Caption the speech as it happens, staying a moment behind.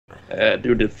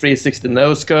Do the 360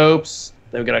 no scopes.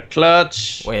 Then we got a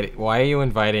clutch. Wait, why are you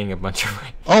inviting a bunch of...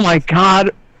 Oh my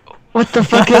god! What the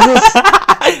fuck is this?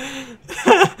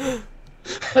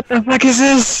 What the fuck is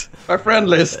this? Our friend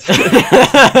list.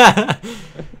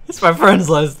 It's my friends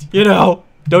list. You know,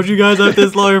 don't you guys have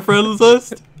this long friends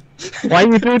list? Why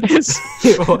you do this?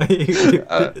 Why you do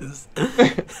this?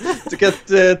 To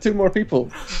get 2 more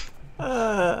people.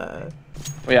 Oh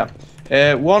yeah.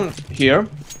 1 here.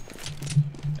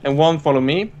 And 1 follow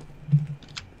me.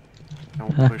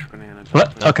 Don't push banana.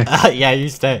 What? Okay. Yeah, you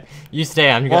stay. You stay.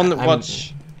 I'm One gonna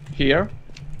watch here.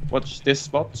 Watch this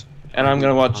spot. And I'm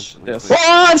gonna watch this.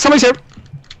 Oh, somebody's here!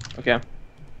 Okay.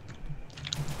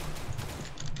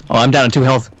 Oh, I'm down to 2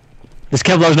 health. This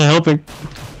Kevlar's not helping.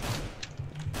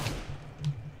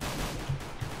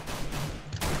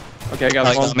 Okay, I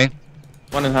got one. Me.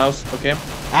 One in house. Okay.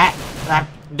 that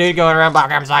dude going around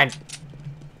Blackarm side.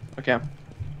 Okay. I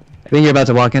think you're about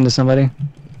to walk into somebody.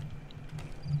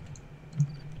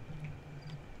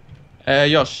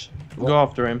 Josh, go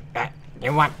after him.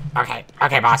 You want?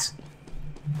 Okay, boss.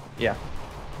 Yeah.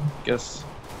 Guess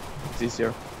it's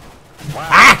easier. Wow,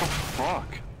 what the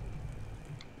fuck?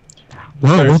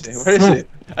 Whoa, Where what is he? Where is he?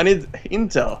 I need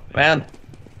intel, man.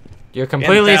 You're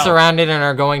completely Intel. surrounded and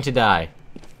are going to die.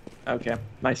 Okay,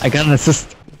 nice. I got an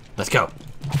assist. Let's go.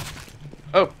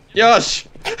 Oh, Josh!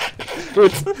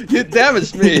 You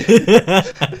damaged me!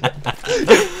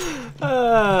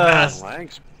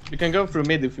 Lags. You can go through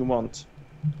mid if you want.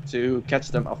 To catch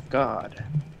them off guard.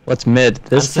 What's mid? I'm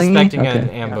This thing? suspecting Okay. an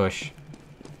ambush.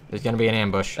 There's gonna be an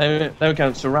ambush. Then we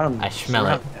can surround. I smell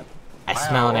it. surround them. I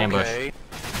smell an ambush. Okay.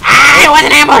 Ah! It was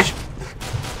an ambush!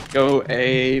 Go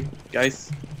A,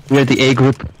 guys. We're the A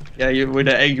group. Yeah, you with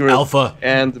the A group. Alpha.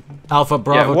 And Alpha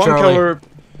Bravo yeah, one Charlie.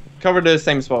 cover the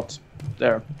same spot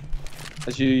there,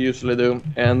 as you usually do,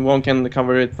 and one can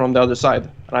cover it from the other side,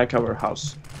 and I cover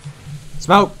house.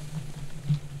 Smoke.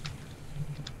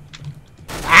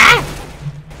 Ah!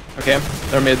 Okay,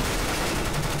 they're mid.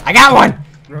 I got one.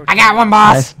 I got one,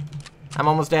 boss. Nice. I'm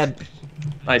almost dead.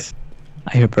 Nice.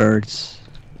 I hear birds.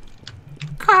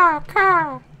 Caw,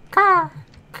 caw, caw,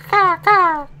 caw,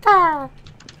 caw, caw.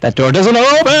 That door doesn't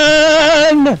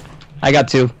open! I got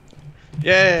 2.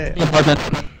 Yay! Apartment.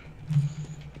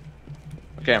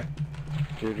 Okay.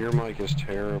 Dude, your mic is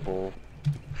terrible.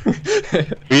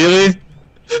 Really?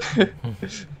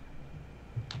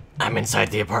 I'm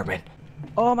inside the apartment.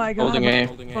 Oh my god. Holding A.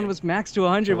 This one was max to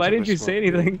 100. Why Sounds didn't like you a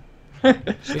say smoke, dude.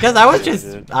 anything? Because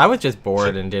I was just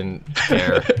bored and didn't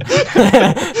care.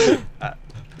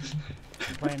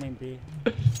 Planning B.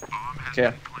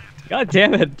 Okay. God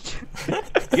damn it.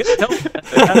 You tell me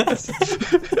that.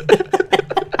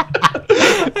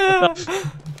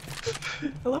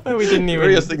 I love how we didn't even.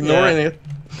 We're just ignoring it.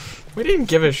 We didn't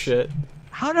give a shit.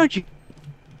 How don't you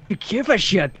give a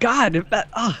shit? God, if that.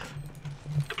 Oh.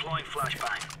 Deploying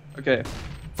flashbang. Okay,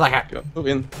 Flacker. go. Move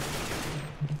in.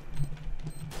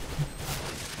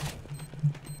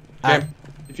 Okay,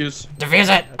 defuse. Defuse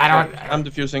it. I don't. I'm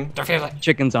defusing. Defuse it.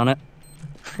 Chickens on it.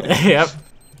 Yep.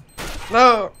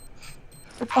 No!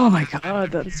 Oh my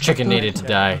god, that's. Chicken needed to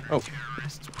die. Oh.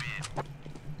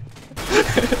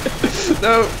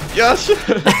 No! Josh!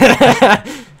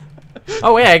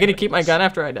 Oh wait, I get to keep my gun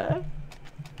after I die?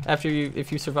 After you,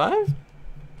 if you survive?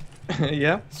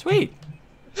 Yeah. Sweet.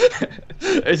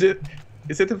 Is it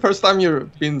the first time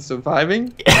you've been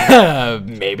surviving?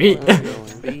 Maybe.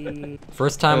 B.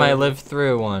 First time I lived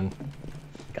through one.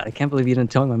 God, I can't believe you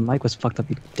didn't tell me my mic was fucked up,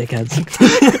 you dickheads.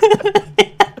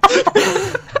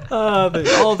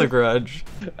 All the grudge.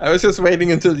 I was just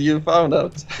waiting until you found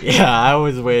out. Yeah, I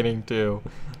was waiting too.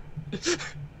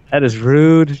 That is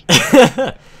rude.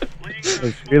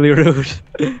 It's really rude.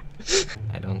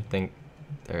 I don't think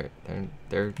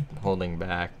they're holding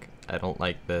back. I don't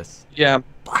like this. Yeah.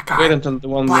 Blackarm. Wait until the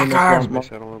one Blackarm. minute Mix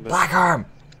it a little bit. Blackarm.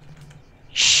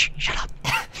 Shh, shut up.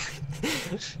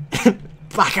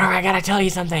 Blackarm, I gotta tell you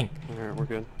something. Alright, we're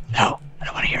good. No, I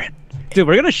don't want to hear it. Dude,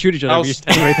 we're gonna shoot each other if you're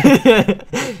standing right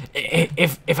there.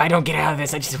 if I don't get out of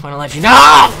this, I just want to let you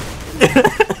know.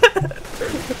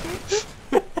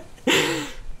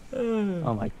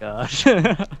 Oh my gosh.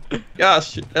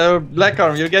 Gosh,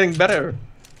 Blackarm, you're getting better.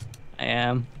 I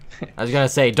am. I was gonna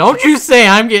say, don't you say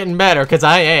I'm getting better, cause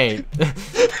I ain't.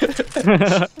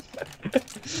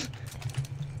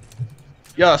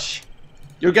 Gosh,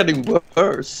 you're getting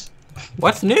worse.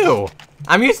 What's new?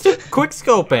 I'm used to quick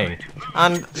scoping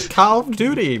on Call of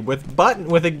Duty with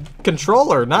a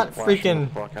controller, not Flashing freaking.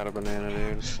 the fuck out of banana,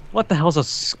 dude. What the hell's a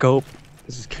scope?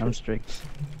 This is Counter-Strike.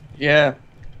 Yeah.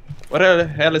 What the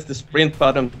hell is the sprint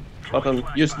button?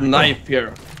 Use the knife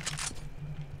here.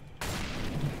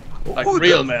 Like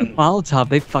real men. Molotov,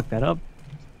 they fucked that up.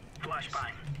 Flashbang.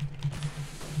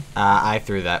 I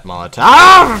threw that Molotov.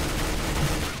 Ah!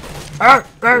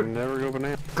 Never go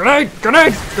banana. Grenade!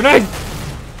 Grenade! Grenade!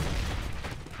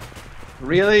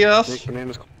 Really, Nick, Josh?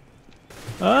 bananas.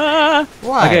 Ah!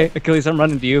 What? Okay, Achilles, I'm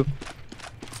running to you.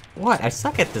 What? I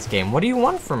suck at this game. What do you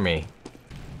want from me?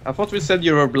 I thought we said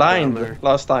you were blind Down there.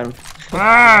 last time.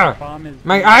 Ah! Bomb is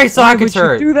My B. eye Why socket's would you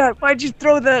hurt. do that? Why'd you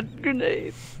throw that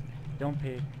grenade? Don't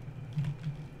peek.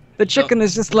 The chicken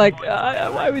is just like,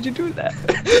 why would you do that?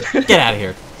 Get out of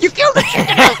here. You killed the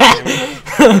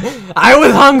chicken! I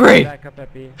was hungry. Back up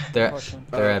at B. They're Push him.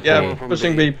 at Yeah, B.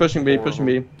 pushing B, pushing B, pushing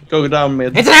B. Go down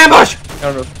mid. It's an ambush.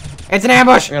 I'm gonna, It's an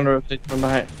ambush. I'm gonna rotate from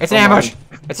behind. It's an from ambush.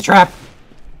 behind. It's a trap.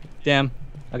 Damn.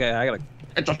 Okay, I gotta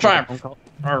It's a trap! phone call.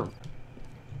 Arr.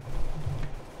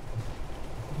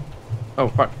 Oh,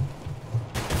 fuck.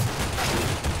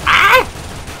 Ah!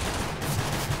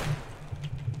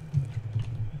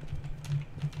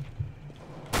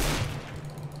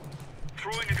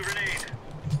 Throwing a grenade.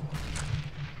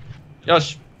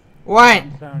 Josh,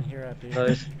 What? Down here at B.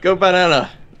 go banana.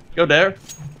 Go there.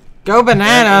 Go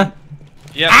banana.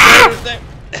 Yeah, Ah! there.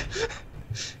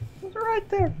 Right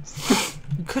there.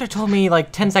 You could have told me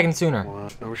like 10 seconds sooner.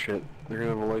 What? Oh shit. They're gonna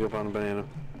have a leg up on a banana.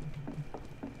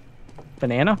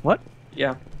 Banana? What?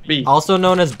 Yeah, B. Also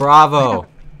known as Bravo.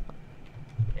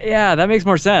 Yeah, that makes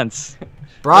more sense.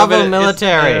 Bravo but it's,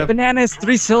 military. Banana is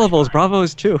 3 syllables, Bravo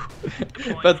is 2.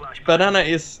 But banana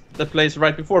is the place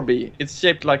right before B. It's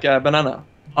shaped like a banana.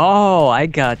 Oh, I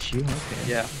got you. Okay.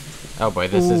 Yeah. Oh boy,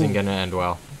 this isn't gonna end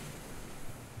well.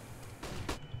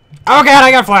 Oh god,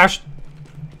 I got flashed.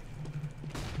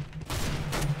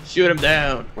 Shoot him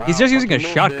down. Wow, He's just using a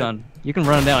fucking bullshit. shotgun. You can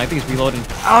run him down. I think he's reloading.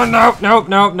 Oh no, no,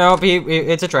 no, no!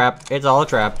 It's a trap. It's all a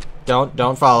trap.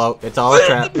 Don't follow. It's all a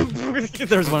trap.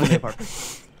 There's one in the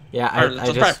apartment. Yeah, I It's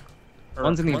a just. trap.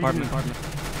 One's in the apartment.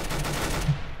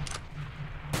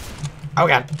 Oh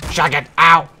god, shotgun!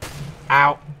 Ow,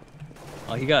 ow!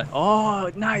 Oh, he got. Oh,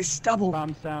 nice double.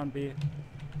 Bombs down B.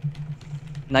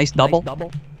 Nice double.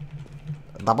 Double,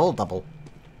 double,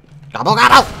 double, double!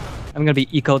 I'm gonna be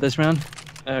eco this round.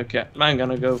 Okay, I'm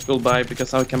gonna go full buy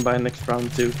because I can buy next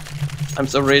round too. I'm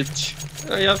so rich.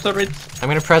 I'm so rich. I'm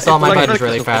gonna press all my Look- buttons look-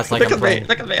 really fast, like look I'm at me, playing.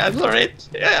 look at me, I'm so rich.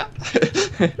 Yeah.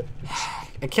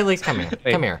 Achilles, come here.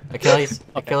 Wait. Come here. Achilles,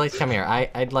 Achilles, come here.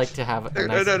 I'd like to have a No,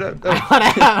 nice. no, no, no. I want to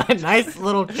have a nice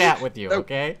little chat with you. No.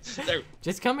 Okay? No.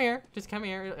 Just come here. Just come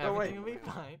here. No, wait. Everything will be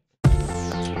fine.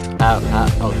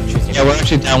 Oh, choose team. Yeah, we're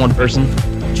actually down one person.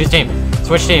 Choose team.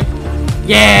 Switch team.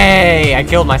 Yay! I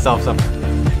killed myself somewhere.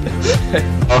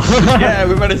 Yeah,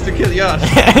 we managed to kill Josh.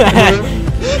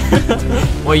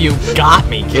 Well, you got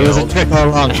me It was a killed. trick all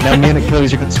along. Now me and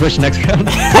Achilles, you can switch next round.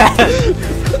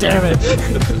 Damn it.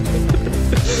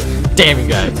 Damn you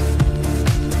guys.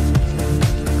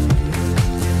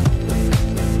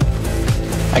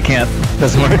 I can't.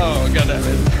 Doesn't work. Oh, god damn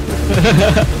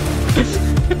it.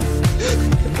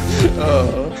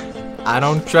 Oh. I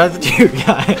don't trust you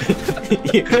guys.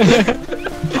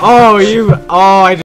 Oh, I